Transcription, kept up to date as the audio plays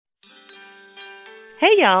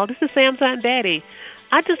Hey, y'all, this is Sam's Aunt Betty.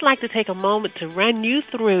 I'd just like to take a moment to run you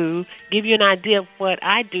through, give you an idea of what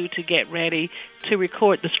I do to get ready to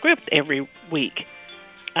record the script every week.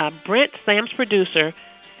 Brent, Sam's producer,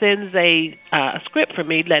 sends a script for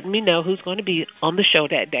me, letting me know who's going to be on the show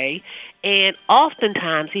that day. And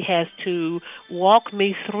oftentimes he has to walk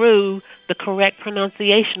me through the correct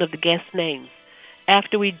pronunciation of the guest names.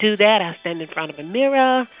 After we do that, I stand in front of a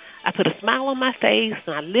mirror, I put a smile on my face,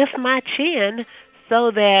 and I lift my chin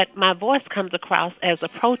so that my voice comes across as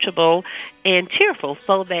approachable and cheerful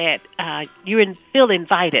so that you feel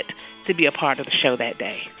invited to be a part of the show that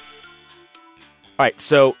day. All right,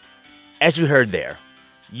 so as you heard there,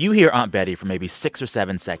 you hear Aunt Betty for maybe 6 or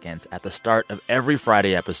 7 seconds at the start of every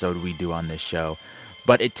Friday episode we do on this show.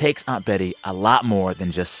 But it takes Aunt Betty a lot more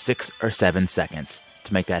than just 6 or 7 seconds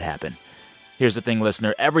to make that happen. Here's the thing,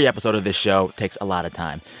 listener. Every episode of this show takes a lot of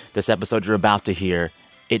time. This episode you're about to hear,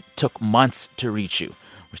 it took months to reach you.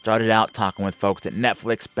 We started out talking with folks at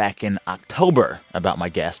Netflix back in October about my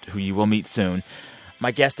guest, who you will meet soon.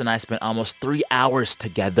 My guest and I spent almost 3 hours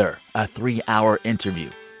together, a 3-hour interview.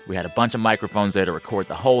 We had a bunch of microphones there to record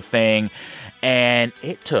the whole thing, and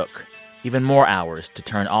it took even more hours to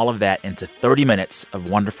turn all of that into 30 minutes of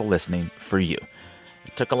wonderful listening for you.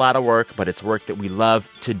 It took a lot of work, but it's work that we love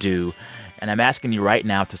to do. And I'm asking you right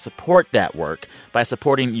now to support that work by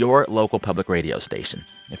supporting your local public radio station.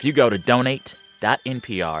 If you go to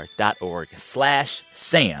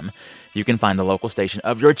donate.npr.org/Sam, you can find the local station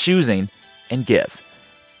of your choosing and give.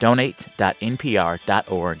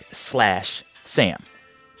 Donate.npr.org/Sam.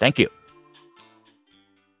 Thank you.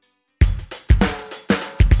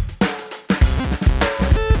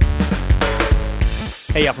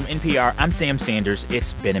 Hey, y'all, from NPR, I'm Sam Sanders.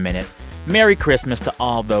 It's been a minute. Merry Christmas to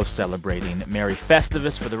all those celebrating. Merry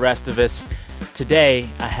Festivus for the rest of us. Today,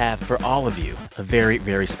 I have for all of you a very,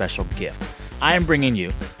 very special gift. I am bringing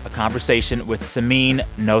you a conversation with Samin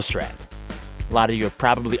Nosrat. A lot of you have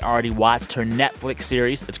probably already watched her Netflix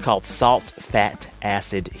series. It's called Salt, Fat,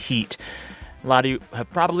 Acid, Heat. A lot of you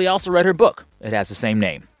have probably also read her book. It has the same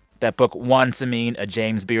name. That book won Samin a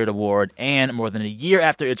James Beard Award, and more than a year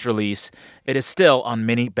after its release, it is still on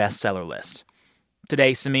many bestseller lists.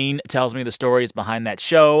 Today, Samin tells me the stories behind that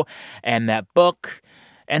show and that book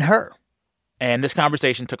and her. And this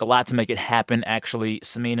conversation took a lot to make it happen, actually.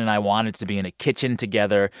 Samin and I wanted to be in a kitchen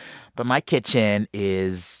together, but my kitchen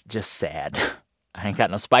is just sad. I ain't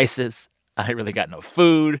got no spices. I ain't really got no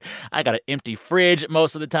food. I got an empty fridge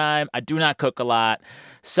most of the time. I do not cook a lot.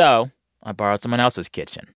 So I borrowed someone else's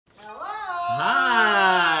kitchen.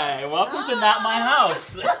 Hi, welcome to Not My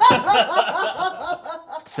House.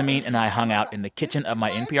 Samin and I hung out in the kitchen of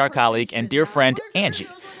my NPR colleague and dear friend, Angie.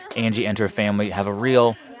 Angie and her family have a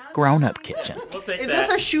real grown-up kitchen. Is this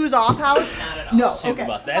a shoes-off house? No. Okay.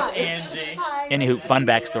 That's Angie. Anywho, fun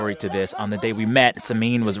backstory to this. On the day we met,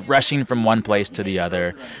 Samin was rushing from one place to the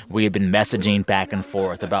other. We had been messaging back and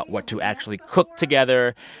forth about what to actually cook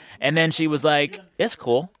together. And then she was like, it's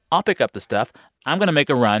cool. I'll pick up the stuff. I'm going to make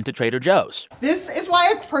a run to Trader Joe's. This is why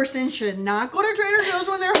a person should not go to Trader Joe's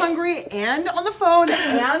when they're hungry and on the phone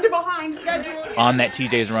and behind schedule. On that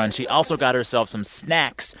TJ's run, she also got herself some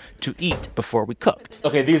snacks to eat before we cooked.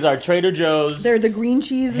 Okay, these are Trader Joe's. They're the green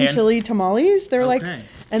cheese and chili tamales. They're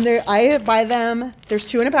I buy them. There's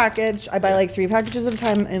 2 in a package. I buy 3 packages at a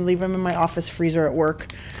time and leave them in my office freezer at work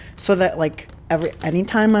so that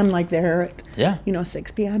anytime I'm there at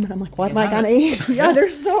 6 p.m. and I'm like, what am I gonna eat? Yeah, they're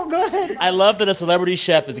so good. I love that a celebrity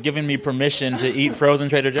chef is giving me permission to eat frozen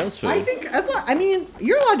Trader Joe's food. I think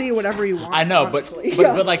you're allowed to eat whatever you want. I know, honestly.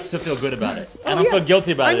 but like to feel good about it. I don't feel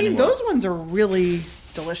guilty about it anymore. Those ones are really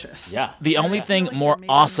delicious. Yeah. The only thing more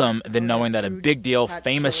awesome than knowing that a big deal,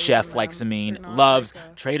 famous chef like Samin loves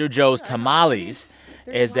Trader Joe's tamales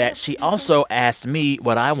is that she also asked me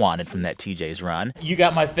what I wanted from that TJ's run. You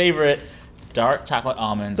got my favorite dark chocolate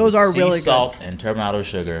almonds. Those are really good. Sea salt and turbinado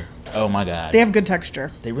sugar. Oh my God. They have good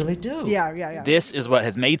texture. They really do. Yeah. This is what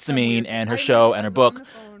has made Samin and her show and her book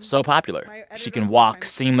so popular. She can walk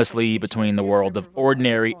seamlessly between the world of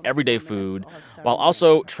ordinary, everyday food while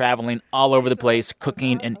also traveling all over the place,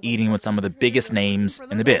 cooking and eating with some of the biggest names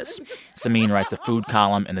in the biz. Samin writes a food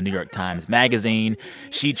column in the New York Times Magazine.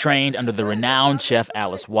 She trained under the renowned chef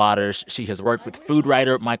Alice Waters. She has worked with food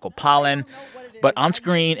writer Michael Pollan. But on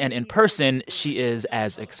screen and in person, she is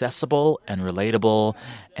as accessible and relatable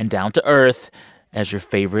and down to earth as your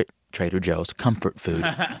favorite Trader Joe's comfort food.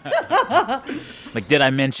 Did I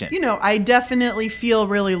mention? I definitely feel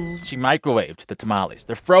really... She microwaved the tamales.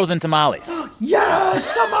 They're frozen tamales.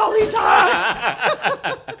 Yes, tamale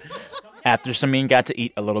time! After Samin got to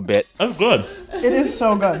eat a little bit. That's good. It is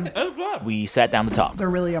so good. We sat down to talk. They're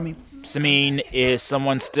really yummy. Samin is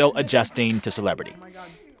someone still adjusting to celebrity.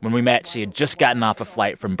 When we met, she had just gotten off a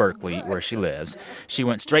flight from Berkeley, where she lives. She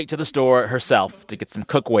went straight to the store herself to get some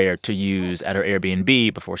cookware to use at her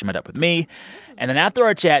Airbnb before she met up with me. And then after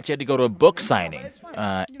our chat, she had to go to a book signing.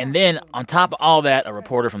 And then on top of all that, a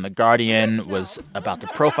reporter from The Guardian was about to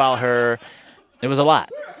profile her. It was a lot.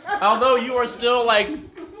 Although you are still, like,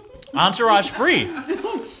 entourage free.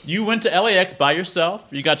 You went to LAX by yourself.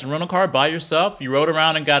 You got your rental car by yourself. You rode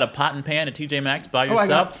around and got a pot and pan at TJ Maxx by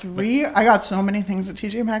yourself. I got so many things at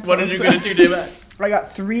TJ Maxx. What did you get at TJ Maxx? I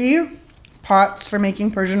got 3 pots for making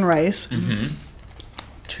Persian rice,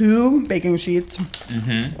 2 baking sheets,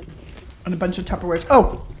 and a bunch of Tupperwares.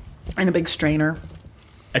 Oh, and a big strainer.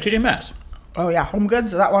 At TJ Maxx. Oh, yeah. Home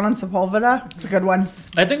Goods. That one on Sepulveda. It's a good one.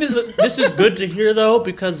 I think this is good to hear, though,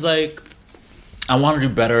 because, like, I want to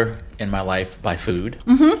do better in my life by food.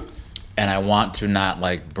 Mm-hmm. And I want to not,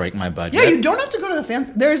 like, break my budget. Yeah, you don't have to go to the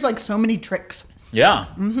fancy. There's, like, so many tricks. Yeah.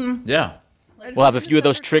 Mm-hmm. Yeah. We'll have a few of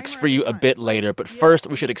those tricks for you a bit later. But first,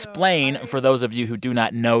 we should explain, for those of you who do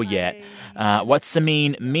not know yet, what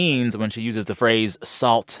Samin means when she uses the phrase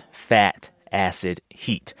salt, fat, acid,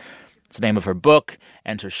 heat. It's the name of her book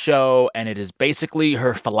and her show, and it is basically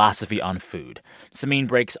her philosophy on food. Samin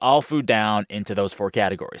breaks all food down into those 4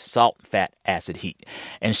 categories: salt, fat, acid, heat.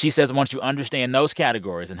 And she says once you understand those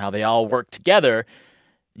categories and how they all work together,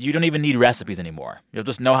 you don't even need recipes anymore. You'll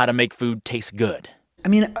just know how to make food taste good. I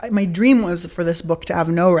mean, my dream was for this book to have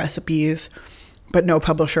no recipes, but no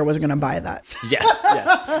publisher was going to buy that.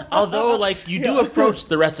 Yes. Although, like, you do approach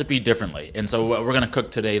the recipe differently. And so what we're going to cook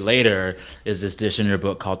today later is this dish in your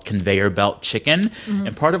book called Conveyor Belt Chicken. Mm-hmm.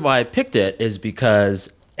 And part of why I picked it is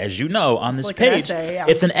because, as you know, on this page,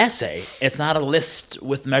 it's an essay. It's not a list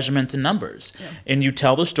with measurements and numbers. Yeah. And you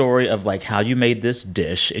tell the story of, like, how you made this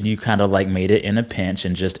dish, and you kind of, like, made it in a pinch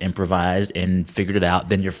and just improvised and figured it out.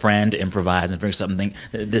 Then your friend improvised and figured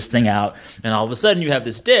this thing out. And all of a sudden, you have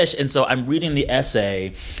this dish. And so I'm reading the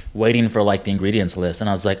essay, waiting for, like, the ingredients list. And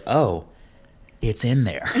I was like, oh, it's in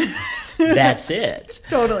there. That's it.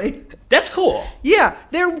 Totally. That's cool. Yeah.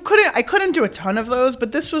 I couldn't do a ton of those,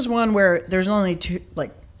 but this was one where there's only 2,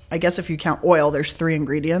 like, I guess if you count oil, there's 3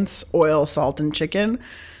 ingredients: oil, salt, and chicken.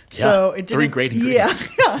 So it didn't, 3 great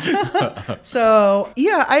ingredients. Yeah. So,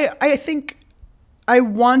 yeah, I think I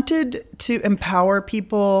wanted to empower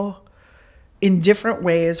people in different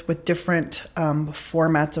ways with different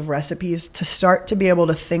formats of recipes to start to be able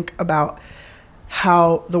to think about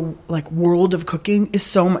how the, like, world of cooking is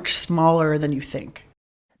so much smaller than you think.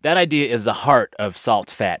 That idea is the heart of salt,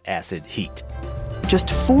 fat, acid, heat. Just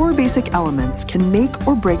 4 basic elements can make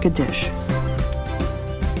or break a dish.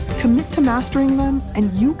 Commit to mastering them,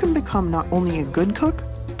 and you can become not only a good cook,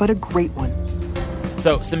 but a great one.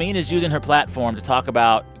 So Samin is using her platform to talk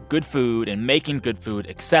about good food and making good food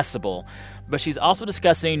accessible, but she's also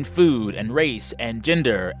discussing food and race and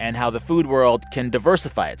gender and how the food world can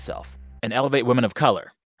diversify itself and elevate women of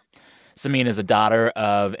color. Samin is a daughter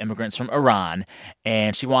of immigrants from Iran,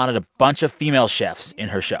 and she wanted a bunch of female chefs in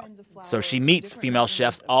her show. So she meets female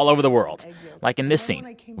chefs all over the world, like in this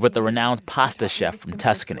scene with the renowned pasta chef from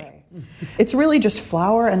Tuscany. It's really just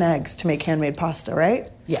flour and eggs to make handmade pasta, right?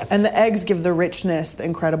 Yes. And the eggs give the richness, the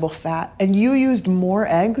incredible fat. And you used more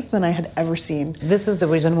eggs than I had ever seen. This is the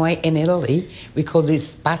reason why in Italy we call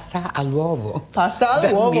this pasta all'uovo. Pasta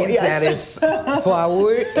all'uovo, means yes. That is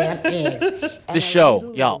flour and eggs. This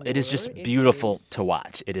show, y'all, it is just beautiful to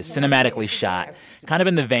watch. It is cinematically shot, kind of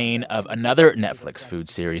in the vein of another Netflix food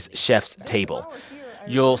series, Chef's Table.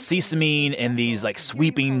 You'll see Samin in these, like,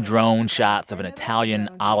 sweeping drone shots of an Italian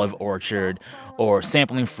olive orchard, or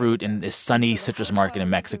sampling fruit in this sunny citrus market in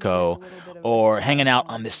Mexico, or hanging out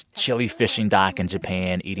on this chilly fishing dock in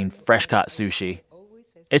Japan, eating fresh-caught sushi.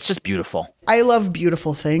 It's just beautiful. I love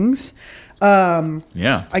beautiful things.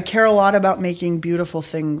 I care a lot about making beautiful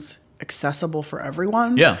things accessible for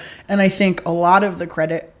everyone. Yeah. And I think a lot of the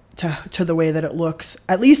credit to the way that it looks,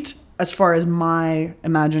 at least as far as my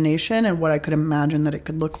imagination and what I could imagine that it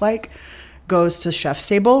could look like, goes to Chef's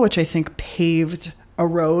Table, which I think paved a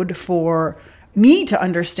road for me to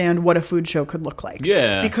understand what a food show could look like.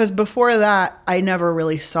 Yeah. Because before that, I never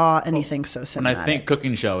really saw anything so cinematic. When I think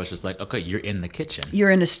cooking show, it's just like, okay, you're in the kitchen. You're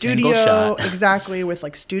in a studio, exactly, with,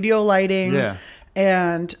 like, studio lighting. Yeah.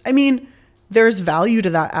 And, I mean, there's value to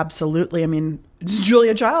that, absolutely. I mean,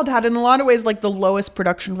 Julia Child had, in a lot of ways, like, the lowest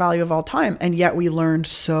production value of all time, and yet we learned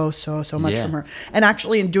so much from her. And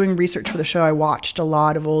actually, in doing research for the show, I watched a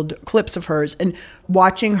lot of old clips of hers, and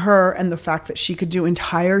watching her and the fact that she could do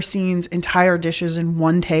entire scenes, entire dishes in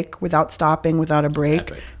one take without stopping, without a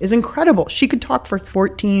break, is incredible. She could talk for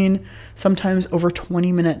 14, sometimes over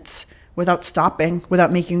 20 minutes without stopping,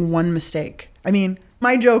 without making one mistake. I mean,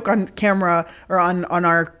 my joke on camera or on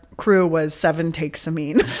our crew was 7 takes,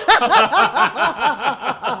 Amin.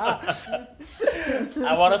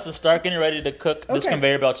 I want us to start getting ready to cook this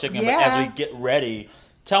conveyor belt chicken. Yeah. But as we get ready,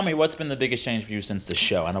 tell me what's been the biggest change for you since the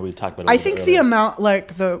show. I know we talked about it. I think the amount,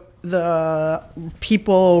 like the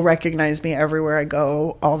people recognize me everywhere I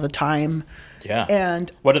go all the time. Yeah.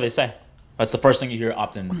 And what do they say? That's the first thing you hear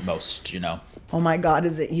often most, you know. Oh my God,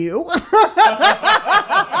 is it you? Do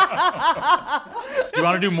you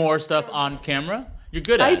want to do more stuff on camera? You're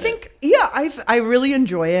good at it. I think, yeah, I really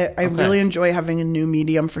enjoy it. I really enjoy having a new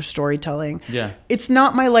medium for storytelling. Yeah. It's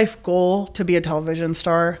not my life goal to be a television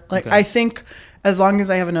star. Like, I think as long as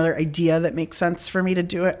I have another idea that makes sense for me to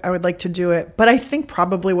do it, I would like to do it. But I think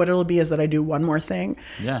probably what it'll be is that I do one more thing.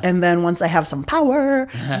 Yeah. And then once I have some power,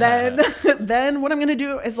 then what I'm going to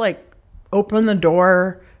do is like open the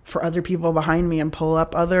door for other people behind me and pull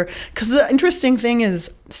up other, because the interesting thing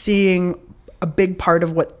is seeing a big part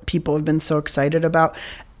of what people have been so excited about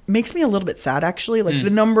makes me a little bit sad, actually. Like the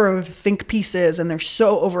number of think pieces, and they're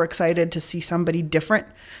so overexcited to see somebody different,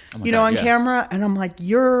 on camera. And I'm like,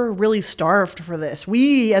 you're really starved for this.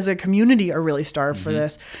 We as a community are really starved for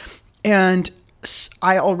this. And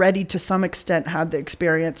I already, to some extent, had the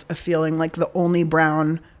experience of feeling like the only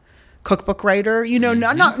brown cookbook writer,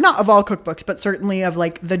 not of all cookbooks, but certainly of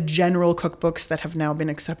like the general cookbooks that have now been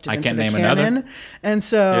accepted into the canon. Another. And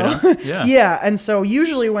so, and so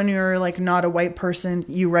usually when you're like not a white person,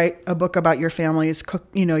 you write a book about your family's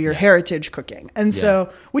your heritage cooking. And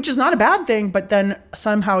so, which is not a bad thing, but then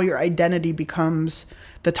somehow your identity becomes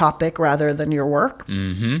the topic rather than your work.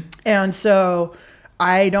 And so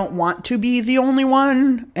I don't want to be the only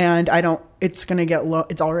one, and it's going to get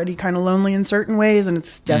it's already kind of lonely in certain ways, and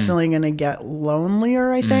it's definitely going to get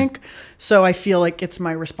lonelier, I think. So I feel like it's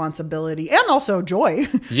my responsibility and also joy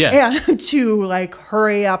and to like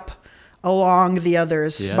hurry up along the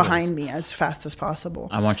others behind me as fast as possible.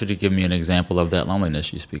 I want you to give me an example of that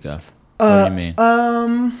loneliness you speak of. What do you mean?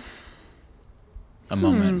 A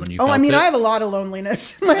moment when you felt it? I have a lot of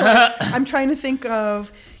loneliness in my life. I'm trying to think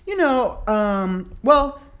of,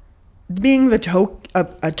 being the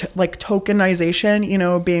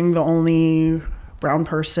tokenization, being the only brown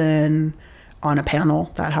person on a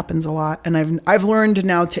panel, that happens a lot. And I've learned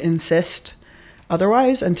now to insist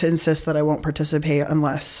otherwise, and to insist that I won't participate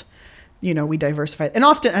unless, we diversify. And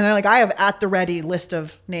often, I have at the ready list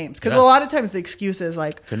of names, because a lot of times the excuse is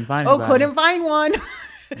like, couldn't find one.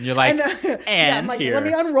 And you're like, I'm like, here. Let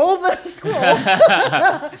me unroll the scroll.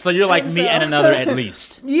 So you're like, me and another at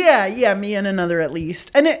least. Yeah, me and another at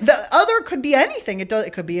least. And the other could be anything. It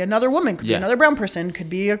could be another woman, could be another brown person, could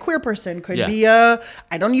be a queer person, could be I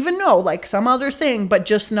don't even know, like some other thing, but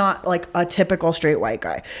just not like a typical straight white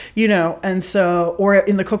guy, And so, or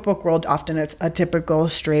in the cookbook world, often it's a typical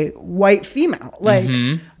straight white female,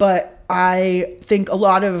 but I think a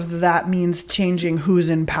lot of that means changing who's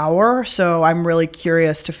in power. So I'm really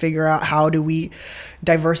curious to figure out how do we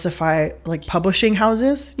diversify like publishing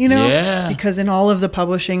houses, because in all of the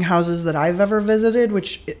publishing houses that I've ever visited,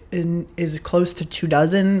 which is close to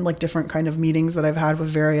 24 like different kind of meetings that I've had with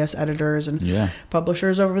various editors and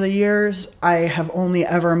publishers over the years, I have only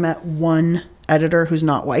ever met one editor who's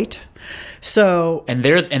not white. So and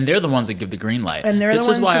they're the ones that give the green light. And they're this the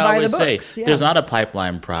ones is why who I buy always the say books. there's not a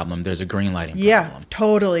pipeline problem, there's a green lighting problem. Yeah,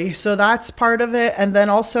 totally. So that's part of it. And then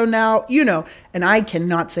also now, and I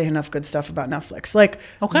cannot say enough good stuff about Netflix. Like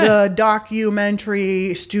the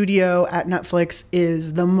documentary studio at Netflix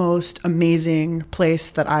is the most amazing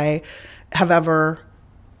place that I have ever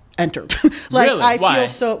entered. Really? I Why? feel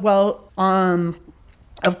so well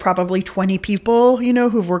of probably 20 people,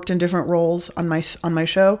 who've worked in different roles on my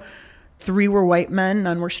show. 3 were white men,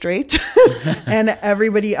 none were straight. And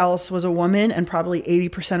everybody else was a woman, and probably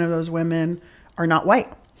 80% of those women are not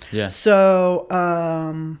white. Yeah. So,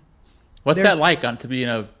 what's that like to be in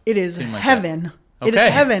a it is team like heaven. That? It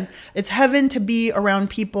is heaven. It's heaven to be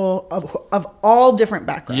around people of all different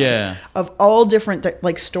backgrounds, of all different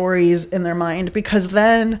like stories in their mind, because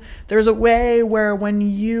then there's a way where when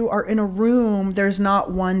you are in a room, there's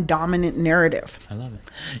not one dominant narrative. I love it.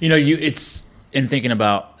 It's in thinking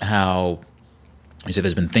about how you said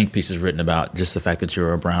there's been think pieces written about just the fact that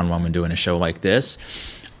you're a brown woman doing a show like this.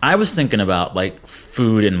 I was thinking about like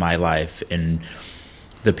food in my life and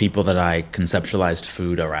the people that I conceptualized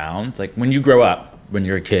food around. Like when you grow up, when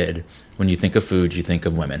you're a kid, when you think of food, you think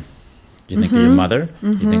of women. You think of your mother.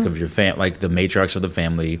 You think of your like the matriarchs of the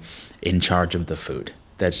family in charge of the food.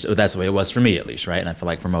 That's the way it was for me, at least, right? And I feel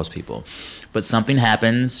like for most people. But something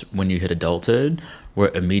happens when you hit adulthood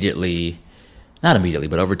where immediately not immediately,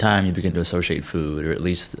 but over time you begin to associate food, or at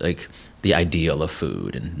least like the ideal of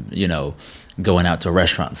food, and going out to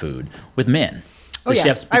restaurant food with men. Oh, yeah.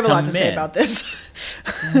 Chefs I have a lot to men. say about this.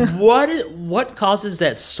 What causes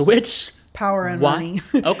that switch? Power and Why? money.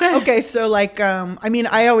 Okay. Okay. So like,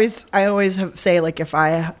 I always say like, if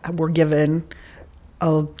I were given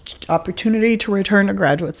an opportunity to return to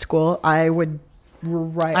graduate school, I would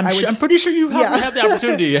write. I'm pretty sure you have the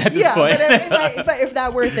opportunity at this point. But if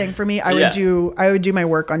that were a thing for me, I would do my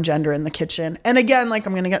work on gender in the kitchen. And again, like,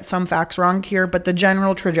 I'm going to get some facts wrong here, but the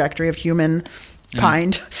general trajectory of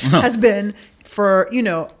humankind has been, for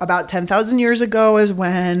about 10,000 years ago is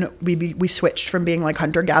when we switched from being like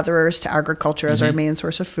hunter-gatherers to agriculture as our main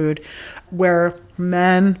source of food, where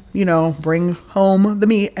men bring home the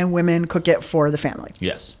meat and women cook it for the family.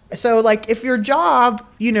 Yes. So like, if your job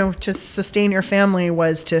to sustain your family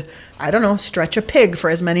was to, I don't know, stretch a pig for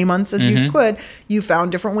as many months as you could, you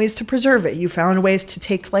found different ways to preserve it. You found ways to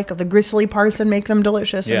take like the gristly parts and make them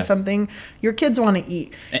delicious and something your kids want to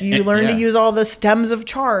eat. You learn to use all the stems of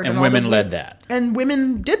chard, and women led that. And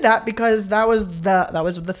women did that because that was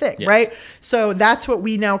the thing, right? So that's what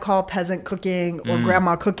we now call peasant cooking or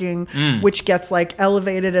grandma cooking, which gets like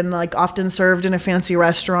elevated and like often served in a fancy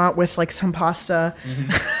restaurant with like some pasta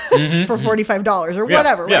for $45 or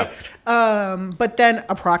whatever, right? But then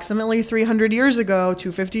approximately 300 years ago,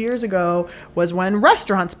 250 years ago, was when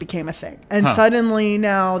restaurants became a thing. And suddenly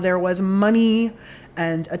now there was money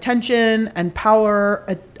and attention and power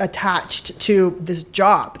attached to this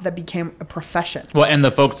job that became a profession. Well, and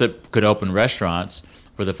the folks that could open restaurants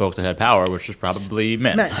were the folks that had power, which was probably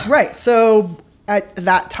men. Right. So at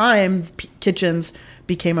that time, kitchens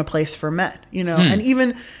became a place for men, and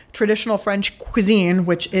even traditional French cuisine,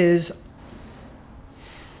 which is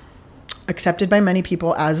accepted by many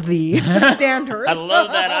people as the standard. I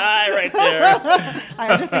love that eye right there. I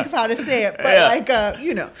had to think of how to say it, but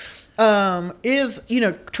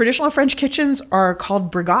traditional French kitchens are called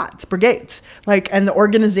brigades, and the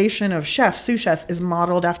organization of sous chef is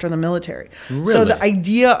modeled after the military. Really? So the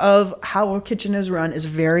idea of how a kitchen is run is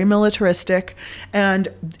very militaristic, and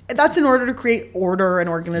that's in order to create order and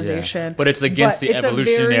organization. Yeah. But it's against the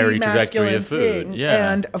evolutionary trajectory of food. Thing.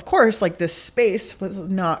 Yeah. And of course, like, this space was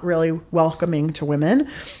not really welcoming to women.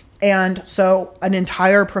 And so an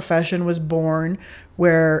entire profession was born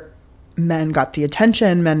where men got the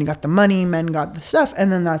attention, men got the money, men got the stuff,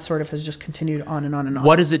 and then that sort of has just continued on and on and on.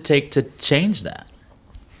 What does it take to change that?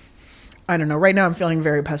 I don't know. Right now I'm feeling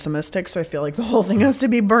very pessimistic, so I feel like the whole thing has to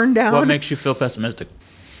be burned down. What makes you feel pessimistic?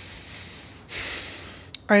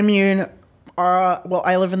 I mean,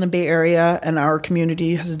 I live in the Bay Area, and our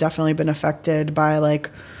community has definitely been affected by,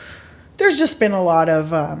 like, there's just been a lot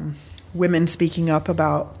of women speaking up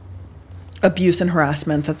about abuse and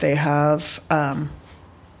harassment that they have,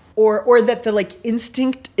 or that the, like,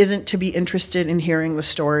 instinct isn't to be interested in hearing the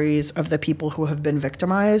stories of the people who have been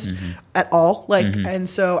victimized at all. And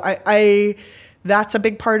so I that's a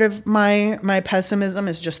big part of my pessimism,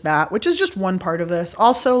 is just that, which is just one part of this.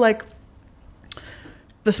 Also, like,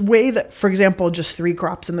 this way that, for example, just 3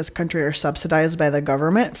 crops in this country are subsidized by the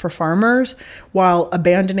government for farmers, while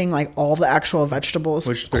abandoning, like, all the actual vegetables,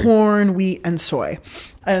 corn, wheat, and soy.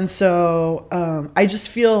 And so I just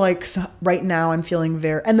feel like right now I'm feeling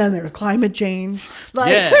and then there's climate change.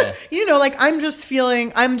 Like, I'm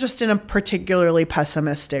just in a particularly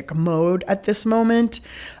pessimistic mode at this moment.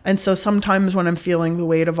 And so sometimes when I'm feeling the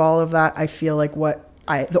weight of all of that, I feel like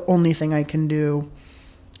the only thing I can do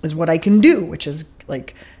is what I can do, which is,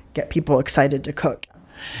 like, get people excited to cook.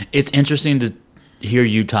 It's interesting to hear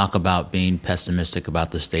you talk about being pessimistic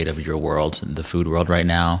about the state of your world, the food world right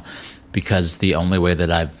now, because the only way that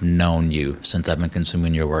I've known you since I've been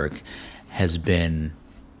consuming your work has been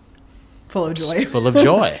full of joy. Full of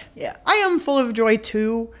joy. Yeah, I am full of joy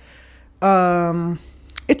too. But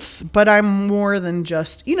I'm more than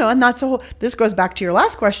just, and this goes back to your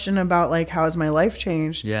last question about, like, how has my life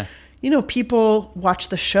changed? Yeah. People watch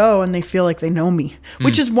the show and they feel like they know me,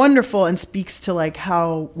 which is wonderful and speaks to, like,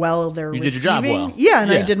 how well they're receiving. You did your job well. Yeah,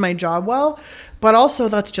 and I did my job well. But also,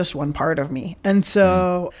 that's just one part of me. And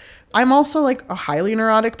so I'm also, like, a highly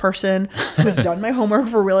neurotic person who's done my homework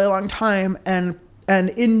for a really long time and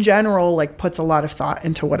in general, like, puts a lot of thought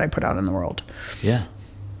into what I put out in the world. Yeah.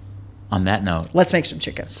 On that note, let's make some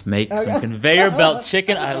chicken. Let's make some conveyor belt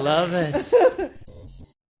chicken. I love it.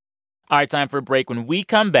 All right, time for a break. When we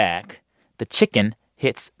come back, the chicken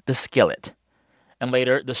hits the skillet. And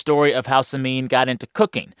later, the story of how Samin got into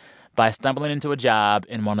cooking by stumbling into a job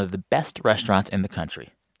in one of the best restaurants in the country.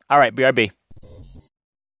 All right, BRB.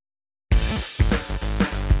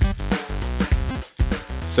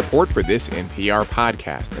 Support for this NPR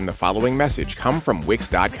podcast and the following message come from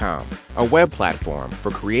Wix.com, a web platform for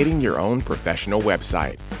creating your own professional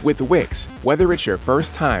website. With Wix, whether it's your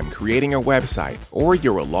first time creating a website or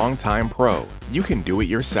you're a longtime pro, you can do it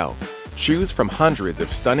yourself. Choose from hundreds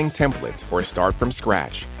of stunning templates or start from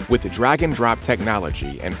scratch with drag-and-drop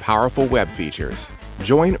technology and powerful web features.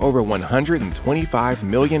 Join over 125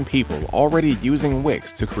 million people already using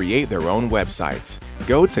Wix to create their own websites.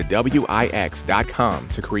 Go to Wix.com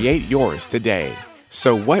to create yours today.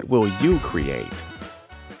 So what will you create?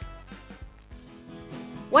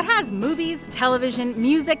 What has movies, television,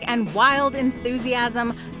 music, and wild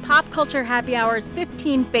enthusiasm? Pop Culture Happy Hour's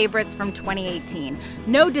 15 favorites from 2018.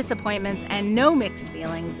 No disappointments and no mixed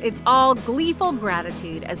feelings. It's all gleeful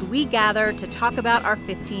gratitude as we gather to talk about our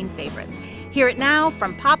 15 favorites. Hear it now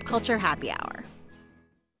from Pop Culture Happy Hour.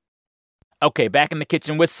 Okay, back in the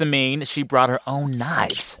kitchen with Samin. She brought her own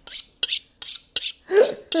knives.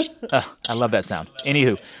 I love that sound.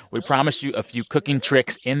 Anywho, we promised you a few cooking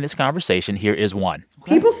tricks in this conversation. Here is one.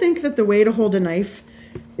 People think that the way to hold a knife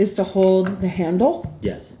is to hold the handle.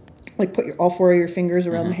 Yes. Like put all four of your fingers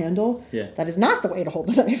around the handle. Yeah. That is not the way to hold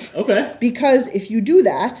a knife. Okay. Because if you do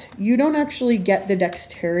that, you don't actually get the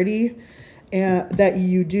dexterity that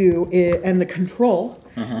you do and the control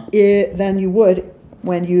than you would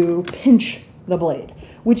when you pinch the blade.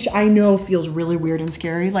 Which I know feels really weird and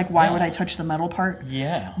scary. Like, why would I touch the metal part?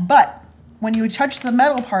 Yeah. But when you touch the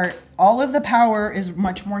metal part, all of the power is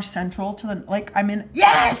much more central to the,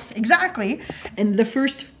 yes, exactly. And the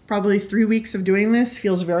first probably 3 weeks of doing this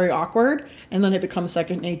feels very awkward, and then it becomes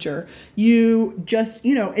second nature. You just,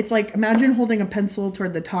 it's like, imagine holding a pencil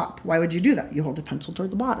toward the top. Why would you do that? You hold a pencil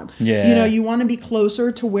toward the bottom. Yeah. You want to be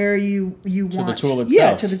closer to where you want. To the tool itself.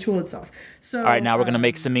 Yeah, to the tool itself. So, all right, now we're going to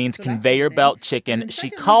make Samin's conveyor belt chicken. She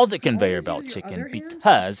calls it conveyor belt chicken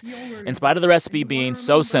because, in spite of the recipe being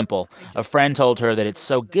so simple, a friend told her that it's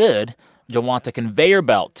so good, you'll want a conveyor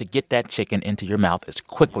belt to get that chicken into your mouth as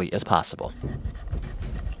quickly as possible.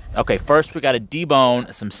 Okay, first we got to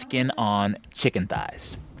debone some skin-on chicken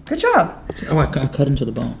thighs. Good job. Oh, I cut into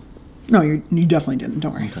the bone. No, you definitely didn't.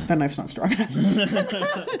 Don't worry. Okay. That knife's not strong enough.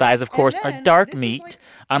 Thighs, of course, are dark meat,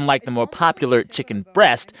 unlike the more popular chicken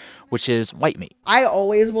breast, which is white meat. I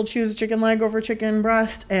always will choose chicken leg over chicken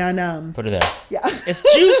breast, and put it there. Yeah, it's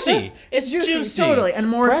juicy. It's juicy, totally, and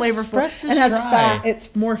more flavorful. Breast is and has dry. fat.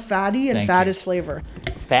 It's more fatty, and fat is flavor.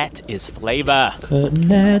 Fat is flavor. Cutting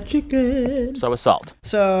that chicken. So is salt.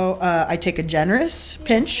 So I take a generous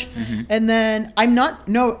pinch, and then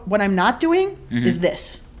what I'm not doing is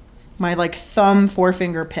this. My thumb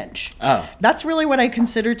forefinger pinch. Oh. That's really what I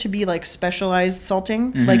consider to be specialized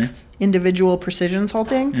salting, like individual precision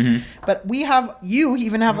salting. But you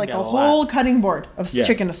even have a whole cutting board of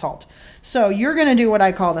chicken to salt. So you're going to do what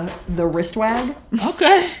I call the wrist wag.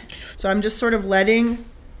 Okay. So I'm just sort of letting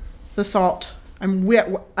the salt, I'm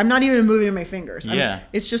not even moving my fingers.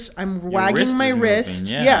 It's just, I'm wagging my wrist.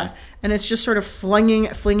 Yeah. And it's just sort of flinging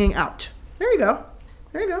out. There you go.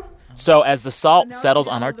 There you go. So as the salt settles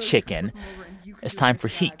on our chicken, it's time for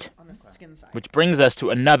heat, which brings us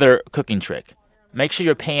to another cooking trick. Make sure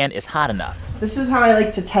your pan is hot enough. This is how I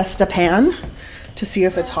like to test a pan to see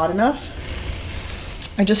if it's hot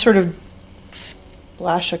enough. I just sort of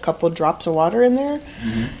splash a couple drops of water in there.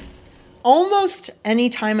 Almost any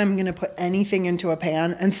time I'm going to put anything into a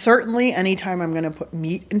pan, and certainly any time I'm going to put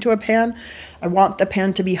meat into a pan, I want the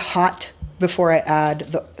pan to be hot before I add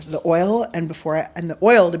the oil, and the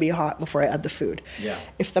oil to be hot before I add the food. Yeah.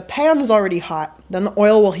 If the pan is already hot, then the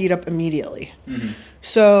oil will heat up immediately.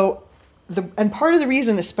 So, and part of the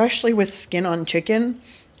reason, especially with skin on chicken,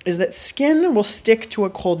 is that skin will stick to a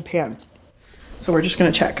cold pan. So we're just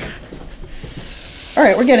going to check. All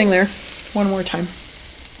right, we're getting there. One more time.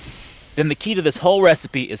 Then the key to this whole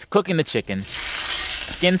recipe is cooking the chicken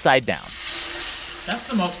skin side down. That's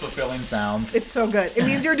the most fulfilling sound. It's so good. It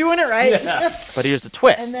means you're doing it right. Yeah. But here's the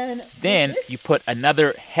twist. And then you put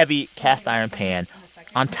another heavy cast iron pan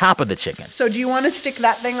on top of the chicken. So do you want to stick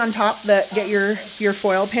that thing on top, get your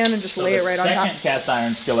foil pan and just lay it right on top? The second cast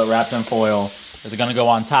iron skillet wrapped in foil is going to go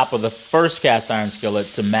on top of the first cast iron skillet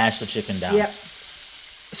to mash the chicken down. Yep.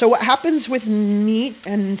 So what happens with meat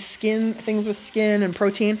and skin, things with skin and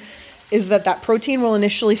protein, is that protein will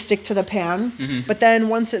initially stick to the pan, but then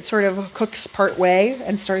once it sort of cooks part way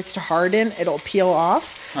and starts to harden, it'll peel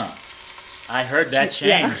off. I heard that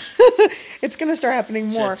change. Yeah. It's going to start happening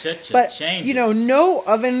more. But, changes. No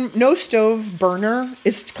oven, no stove burner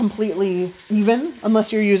is completely even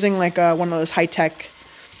unless you're using one of those high-tech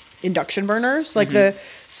induction burners. Like the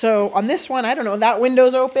So on this one, I don't know, that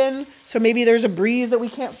window's open. So maybe there's a breeze that we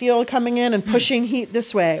can't feel coming in and pushing heat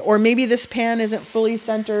this way. Or maybe this pan isn't fully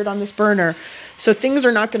centered on this burner. So things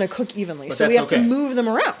are not going to cook evenly. But so we have to move them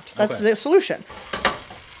around. That's the solution.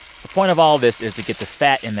 The point of all this is to get the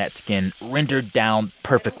fat in that skin rendered down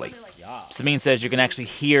perfectly. Samin says you can actually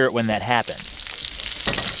hear it when that happens.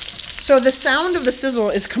 So the sound of the sizzle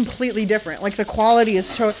is completely different. Like the quality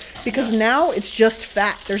is because now it's just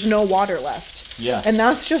fat. There's no water left. Yeah. And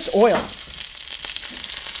that's just oil.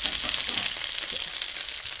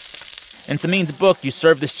 In Samin's book, you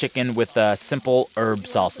serve this chicken with a simple herb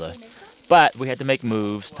salsa. But we had to make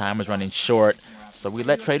moves. Time was running short. So we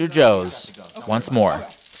let Trader Joe's, once more,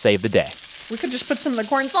 save the day. We could just put some of the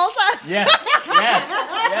corn salsa. Yes.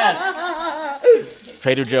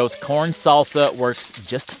 Trader Joe's corn salsa works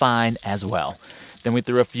just fine as well. Then we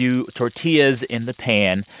threw a few tortillas in the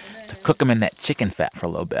pan to cook them in that chicken fat for a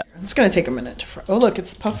little bit. It's going to take a minute to fry. Oh, look,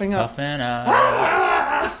 it's puffing up. Puffing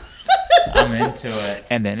up. I'm into it.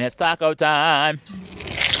 And then it's taco time.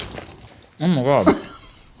 Oh, my God.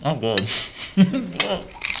 Oh, good.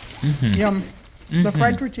 Yum. The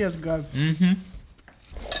fried tortilla is good.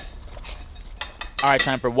 All right,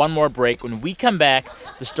 time for one more break. When we come back,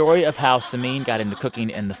 the story of how Samin got into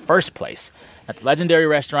cooking in the first place at the legendary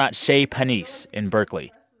restaurant Chez Panisse in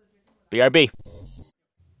Berkeley. BRB.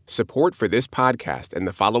 Support for this podcast and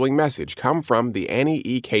the following message come from the Annie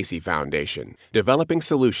E. Casey Foundation, developing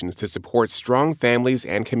solutions to support strong families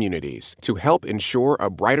and communities to help ensure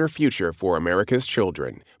a brighter future for America's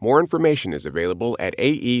children. More information is available at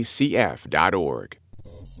aecf.org.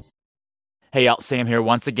 Hey, y'all, Sam here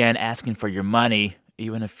once again asking for your money.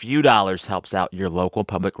 Even a few dollars helps out your local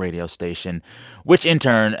public radio station, which in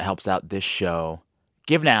turn helps out this show.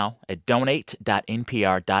 Give now at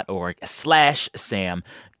donate.npr.org/Sam.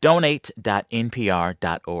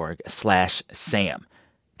 Donate.npr.org/Sam.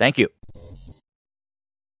 Thank you.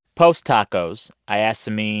 Post tacos, I asked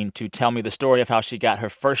Samin to tell me the story of how she got her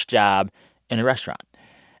first job in a restaurant.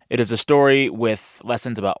 It is a story with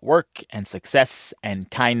lessons about work and success and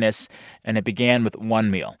kindness, and it began with one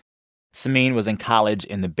meal. Samin was in college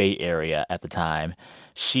in the Bay Area at the time.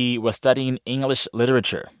 She was studying English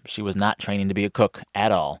literature. She was not training to be a cook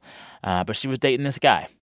at all, but she was dating this guy.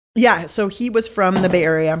 Yeah, so he was from the Bay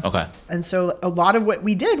Area. Okay. And so a lot of what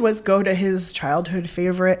we did was go to his childhood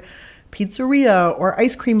favorite pizzeria or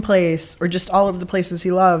ice cream place or just all of the places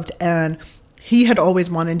he loved. And he had always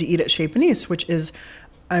wanted to eat at Chez Panisse, which is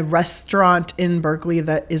a restaurant in Berkeley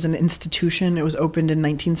that is an institution. It was opened in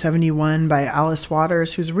 1971 by Alice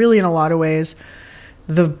Waters, who's really in a lot of ways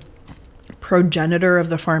the progenitor of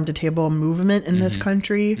the farm-to-table movement in this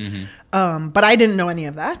country. But I didn't know any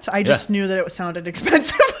of that. I just knew that it sounded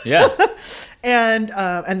expensive. And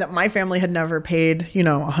that my family had never paid,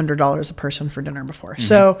 $100 a person for dinner before.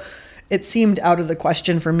 So it seemed out of the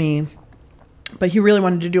question for me. But he really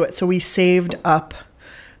wanted to do it. So we saved up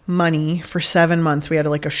money for 7 months. We had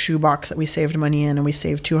a shoebox that we saved money in, and we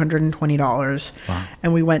saved $220. Wow.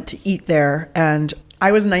 And we went to eat there. And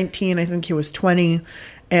I was 19. I think he was 20.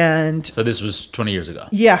 And so this was 20 years ago.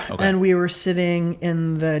 Yeah. Okay. And we were sitting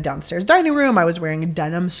in the downstairs dining room. I was wearing a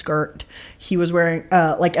denim skirt. He was wearing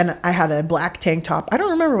and I had a black tank top. I don't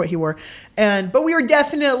remember what he wore. But we were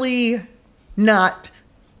definitely not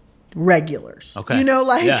regulars. Okay.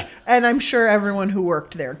 And I'm sure everyone who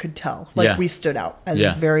worked there could tell. We stood out as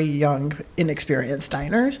very young, inexperienced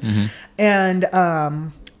diners. And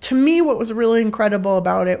to me, what was really incredible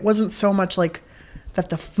about it wasn't so much that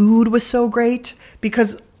the food was so great,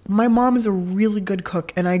 because my mom is a really good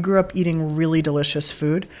cook and I grew up eating really delicious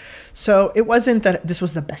food. So it wasn't that this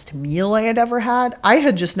was the best meal I had ever had. I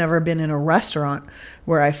had just never been in a restaurant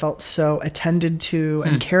where I felt so attended to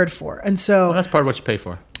and cared for. And so that's part of what you pay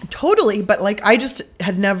for. Totally. But I just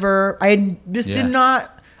had never, I didn't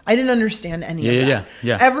understand any of that.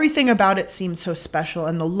 Yeah. Everything about it seemed so special,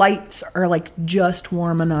 and the lights are just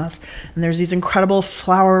warm enough, and there's these incredible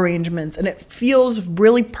flower arrangements, and it feels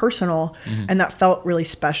really personal, and that felt really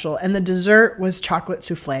special. And the dessert was chocolate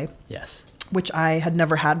souffle. Yes. Which I had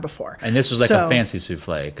never had before. And this was a fancy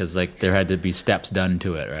souffle, because there had to be steps done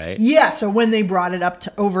to it, right? Yeah. So when they brought it up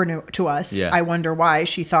over to us, I wonder why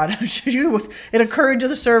she thought it occurred to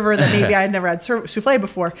the server that maybe I had never had souffle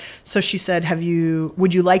before. So she said,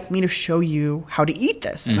 would you like me to show you how to eat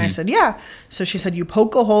this? And I said, yeah. So she said, you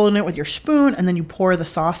poke a hole in it with your spoon, and then you pour the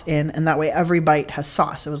sauce in, and that way every bite has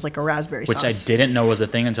sauce. It was like a raspberry sauce. Which I didn't know was a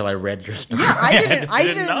thing until I read your story. Yeah, I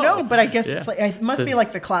didn't know, but I guess it's it must be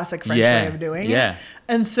the classic French way of doing it.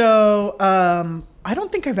 And so I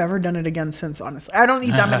don't think I've ever done it again since, honestly. I don't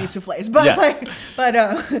eat that many souffles, but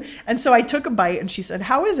and so I took a bite and she said,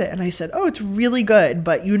 "How is it?" And I said, "Oh, it's really good,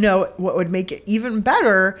 but you know what would make it even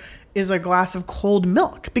better is a glass of cold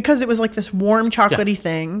milk," because it was like this warm chocolatey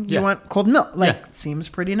thing. You want cold milk. Like, it seems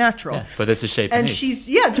pretty natural. Yeah, but it's a shape. And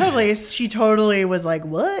totally. She totally was like,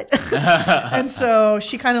 "What?" And so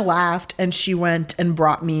she kind of laughed and she went and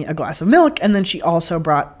brought me a glass of milk. And then she also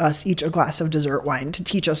brought us each a glass of dessert wine to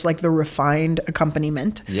teach us like the refined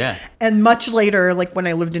accompaniment. Yeah. And much later, like when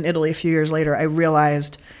I lived in Italy a few years later, I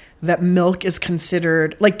realized that milk is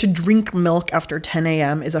considered, like, to drink milk after 10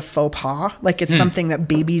 a.m. is a faux pas. Like, it's something that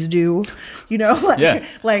babies do, you know?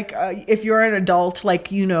 Like, if you're an adult,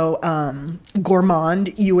 like, you know,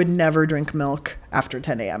 gourmand, you would never drink milk after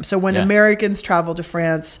 10 a.m. So when Americans travel to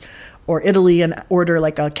France or Italy and order,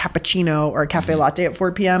 like, a cappuccino or a cafe latte at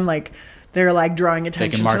 4 p.m., like, they're like drawing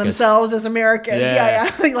attention to themselves as Americans.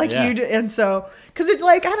 And so, because it's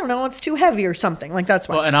like, I don't know, it's too heavy or something. Like, that's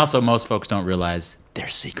why. Well, and also most folks don't realize they're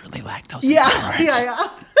secretly lactose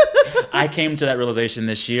intolerant. I came to that realization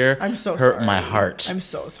this year. I'm so hurt sorry. my heart. I'm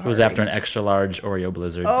so sorry. It was after an extra large Oreo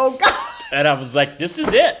Blizzard. Oh, God. And I was like, this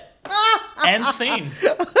is it. End scene.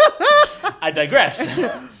 I digress.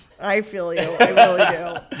 I feel you. I really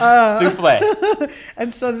do. Souffle.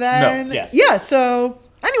 And so then, so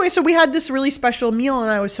anyway, so we had this really special meal and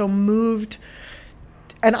I was so moved.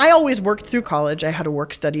 And I always worked through college. I had a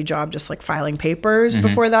work-study job, just like filing papers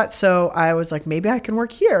before that. So I was like, maybe I can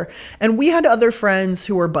work here. And we had other friends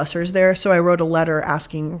who were bussers there. So I wrote a letter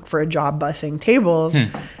asking for a job bussing tables.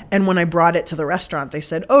 And when I brought it to the restaurant, they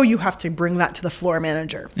said, "Oh, you have to bring that to the floor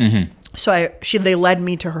manager." So they led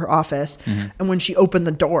me to her office. And when she opened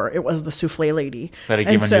the door, it was the souffle lady. That had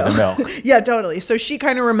given you the milk. Yeah, totally. So she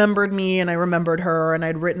kind of remembered me and I remembered her. And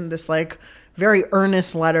I'd written this like very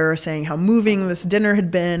earnest letter saying how moving this dinner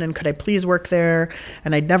had been and could I please work there.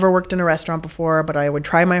 And I'd never worked in a restaurant before, but I would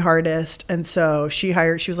try my hardest. And so she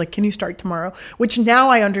was like, "Can you start tomorrow?" Which now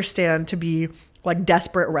I understand to be like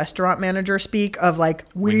desperate restaurant manager speak of like,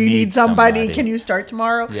 we need somebody. Can you start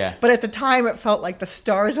tomorrow? Yeah. But at the time it felt like the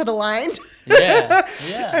stars had aligned. Yeah.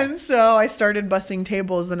 And so I started bussing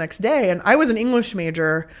tables the next day. And I was an English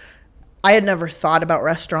major. I had never thought about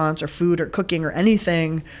restaurants or food or cooking or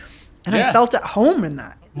anything. And I felt at home in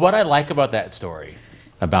that. What I like about that story,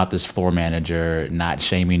 about this floor manager not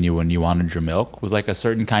shaming you when you wanted your milk, was like a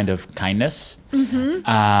certain kind of kindness. And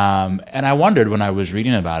I wondered when I was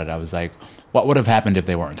reading about it, I was like, what would have happened if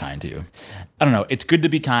they weren't kind to you? I don't know. It's good to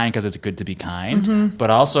be kind because it's good to be kind. But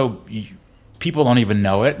also, people don't even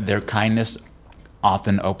know it. Their kindness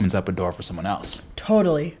often opens up a door for someone else.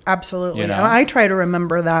 Totally. Absolutely. You know? And I try to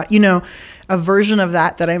remember that. You know, a version of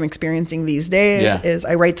that I'm experiencing these days is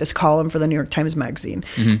I write this column for the New York Times Magazine.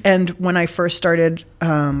 And when I first started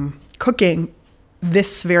cooking,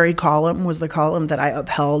 this very column was the column that I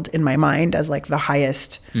upheld in my mind as like the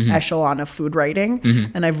highest echelon of food writing.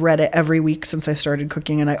 And I've read it every week since I started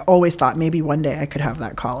cooking. And I always thought maybe one day I could have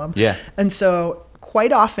that column. Yeah. And so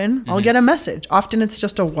quite often I'll get a message. Often it's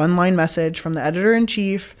just a one-line message from the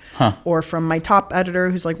editor-in-chief or from my top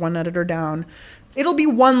editor who's like one editor down. It'll be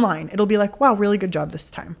one line. It'll be like, "Wow, really good job this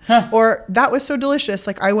time." Or, "That was so delicious.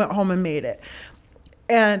 Like, I went home and made it."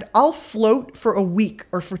 And I'll float for a week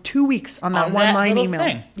or for 2 weeks on that one-line email.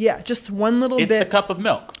 Thing. Yeah, just one little bit. It's a cup of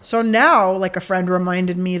milk. So now, like, a friend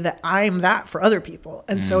reminded me that I'm that for other people.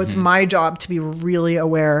 And so it's my job to be really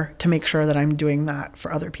aware to make sure that I'm doing that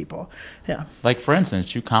for other people. Yeah. Like, for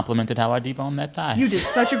instance, you complimented how I deboned that thigh. You did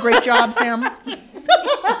such a great job, Sam.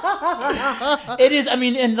 It is, I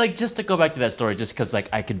mean, and like, just to go back to that story, just because like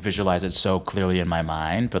I could visualize it so clearly in my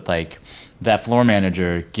mind, but like that floor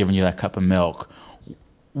manager giving you that cup of milk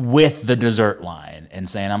with the dessert line and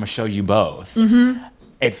saying, "I'm gonna show you both."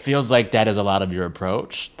 It feels like that is a lot of your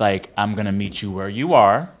approach. Like, I'm gonna meet you where you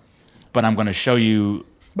are, but I'm gonna show you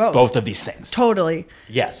both of these things. Totally.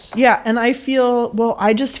 Yes. Yeah, and I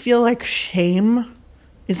just feel like shame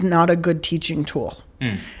is not a good teaching tool.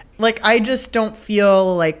 Like, I just don't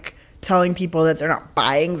feel like telling people that they're not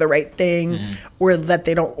buying the right thing or that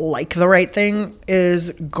they don't like the right thing is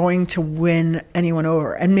going to win anyone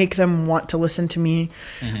over and make them want to listen to me.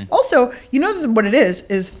 Also, you know what it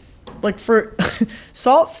is like for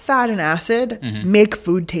salt, fat, and acid make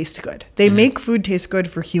food taste good. They make food taste good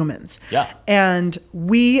for humans. Yeah. And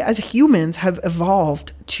we as humans have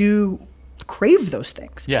evolved to crave those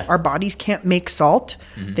things. Yeah. Our bodies can't make salt.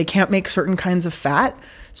 They can't make certain kinds of fat.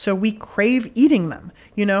 So we crave eating them,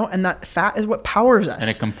 and that fat is what powers us. And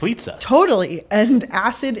it completes us. Totally. And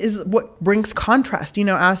acid is what brings contrast.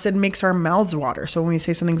 Acid makes our mouths water. So when we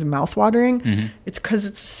say something's mouth-watering, it's because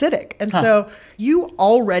it's acidic. And so you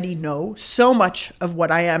already know so much of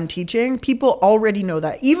what I am teaching. People already know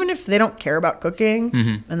that, even if they don't care about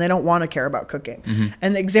cooking and they don't want to care about cooking.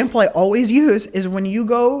 And the example I always use is when you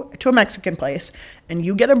go to a Mexican place and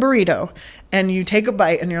you get a burrito and you take a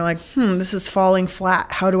bite and you're like, this is falling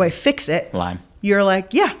flat. How do I fix it? Lime. You're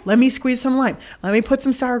like, yeah, let me squeeze some lime. Let me put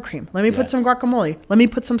some sour cream. Let me put some guacamole. Let me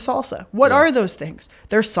put some salsa. What are those things?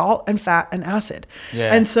 They're salt and fat and acid.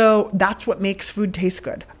 Yeah. And so that's what makes food taste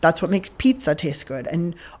good. That's what makes pizza taste good.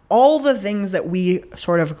 And all the things that we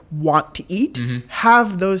sort of want to eat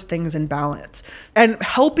have those things in balance. And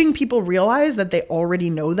helping people realize that they already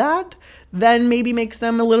know that then maybe makes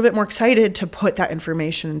them a little bit more excited to put that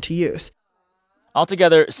information into use.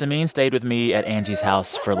 Altogether, Samin stayed with me at Angie's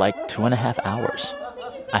house for like 2.5 hours.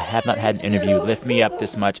 I have not had an interview lift me up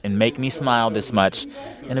this much and make me smile this much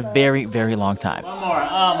in a very, very long time. One more.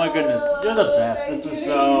 Oh, my goodness. You're the best. This was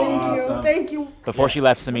so awesome. Thank you. Before she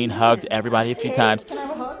left, Samin hugged everybody a few times.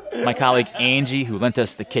 My colleague Angie, who lent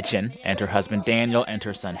us the kitchen, and her husband Daniel, and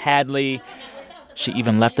her son Hadley. She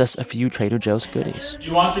even left us a few Trader Joe's goodies. Do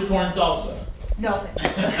you want your corn salsa? No,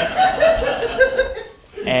 thanks.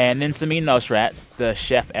 And then Samin Nosrat, the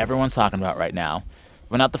chef everyone's talking about right now,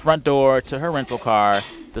 went out the front door to her rental car,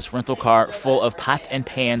 this rental car full of pots and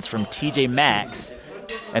pans from TJ Maxx.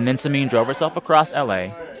 And then Samin drove herself across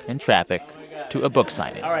L.A. in traffic to a book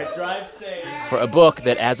signing. All right, drive safe. For a book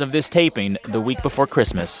that, as of this taping, the week before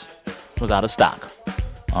Christmas, was out of stock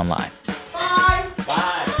online. Bye.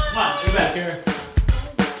 Bye. Come on, get back here.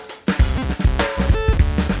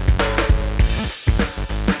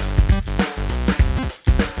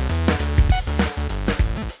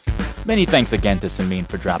 Many thanks again to Samin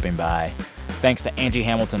for dropping by. Thanks to Angie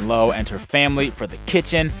Hamilton Lowe and her family for the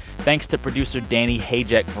kitchen. Thanks to producer Danny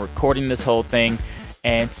Hajek for recording this whole thing.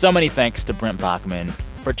 And so many thanks to Brent Bachman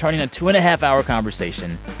for turning a 2.5-hour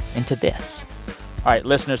conversation into this. All right,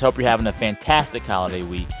 listeners, hope you're having a fantastic holiday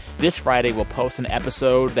week. This Friday, we'll post an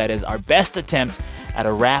episode that is our best attempt at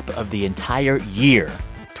a wrap of the entire year,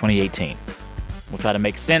 2018. We'll try to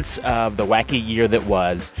make sense of the wacky year that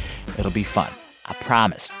was. It'll be fun. I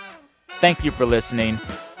promise. Thank you for listening.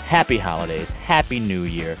 Happy holidays. Happy New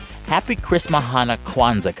Year. Happy Chris Mahana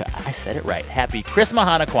Kwanzaa. I said it right. Happy Chris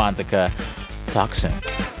Mahana Kwanzaa. Talk soon.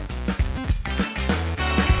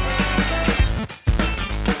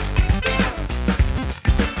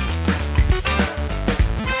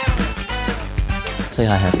 Say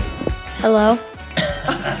hi, Hadley. Hello.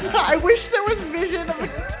 I wish there was vision of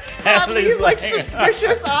Hadley's like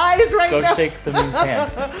suspicious eyes right now. Go shake Samin's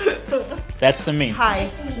hand. That's Samin. Hi.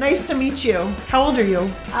 Nice to meet you. How old are you?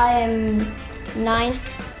 I am 9.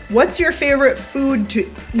 What's your favorite food to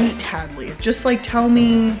eat, Hadley? Just like tell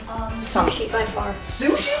me. Sushi by far.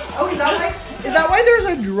 Sushi? Oh, is that why there's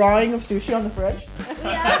a drawing of sushi on the fridge? Yeah.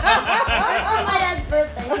 That's for my dad's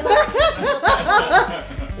birthday. He likes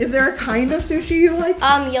sushi. Is there a kind of sushi you like?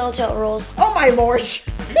 Yellowtail rolls. Oh my lord.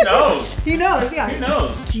 He knows. He knows, yeah. He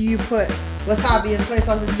knows. Do you put wasabi and soy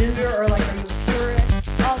sauce and ginger, or like are